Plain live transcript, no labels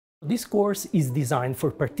This course is designed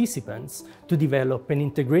for participants to develop an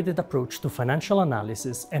integrated approach to financial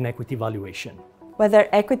analysis and equity valuation. Whether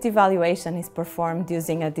equity valuation is performed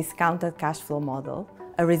using a discounted cash flow model,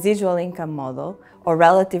 a residual income model, or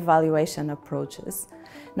relative valuation approaches,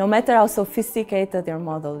 no matter how sophisticated your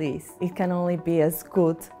model is, it can only be as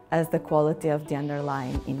good as the quality of the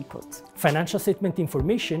underlying input. Financial statement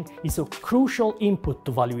information is a crucial input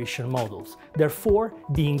to valuation models. Therefore,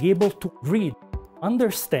 being able to read,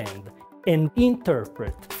 understand, and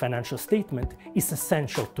interpret financial statement is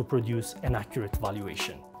essential to produce an accurate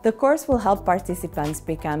valuation. The course will help participants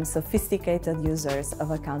become sophisticated users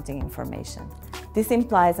of accounting information. This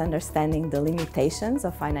implies understanding the limitations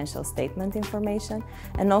of financial statement information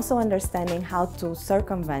and also understanding how to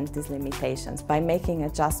circumvent these limitations by making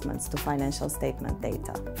adjustments to financial statement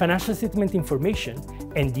data. Financial statement information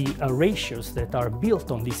and the ratios that are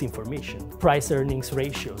built on this information, price-earnings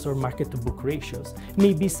ratios or market-to-book ratios,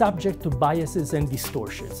 may be subject to biases and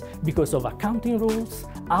distortions because of accounting rules,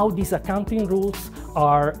 how these accounting rules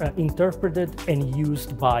are interpreted and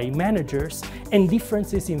used by managers, and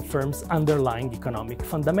differences in firms' underlying economic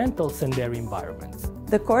fundamentals and their environments.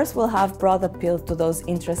 The course will have broad appeal to those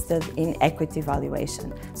interested in equity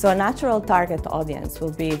valuation. So a natural target audience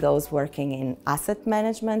will be those working in asset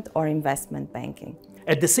management or investment banking.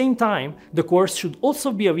 At the same time, the course should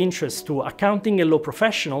also be of interest to accounting and law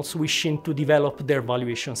professionals wishing to develop their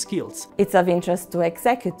valuation skills. It's of interest to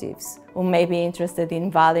executives who may be interested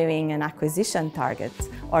in valuing an acquisition target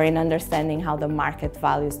or in understanding how the market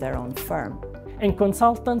values their own firm. And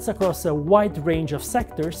consultants across a wide range of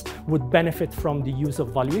sectors would benefit from the use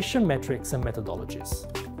of valuation metrics and methodologies.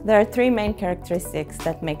 There are three main characteristics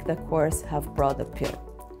that make the course have broad appeal.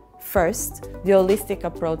 First, the holistic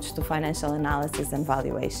approach to financial analysis and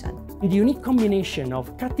valuation. The unique combination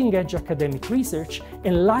of cutting-edge academic research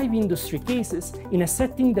and live industry cases in a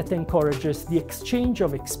setting that encourages the exchange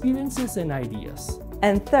of experiences and ideas.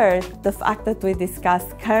 And third, the fact that we discuss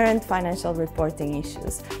current financial reporting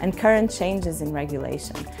issues and current changes in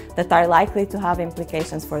regulation that are likely to have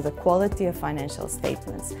implications for the quality of financial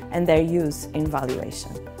statements and their use in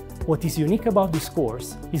valuation. What is unique about this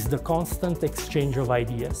course is the constant exchange of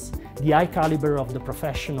ideas, the high caliber of the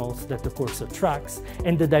professionals that the course attracts,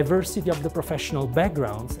 and the diversity of the professional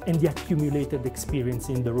backgrounds and the accumulated experience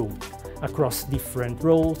in the room across different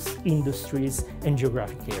roles, industries, and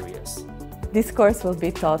geographic areas. This course will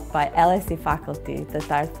be taught by LSE faculty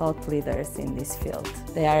that are thought leaders in this field.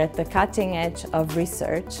 They are at the cutting edge of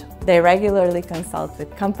research. They regularly consult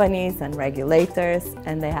with companies and regulators,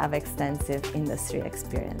 and they have extensive industry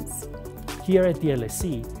experience. Here at the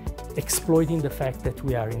LSE, exploiting the fact that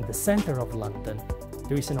we are in the center of London,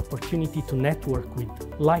 there is an opportunity to network with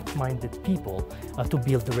like-minded people to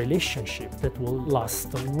build a relationship that will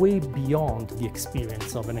last way beyond the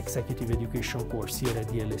experience of an executive education course here at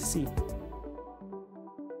the LSE.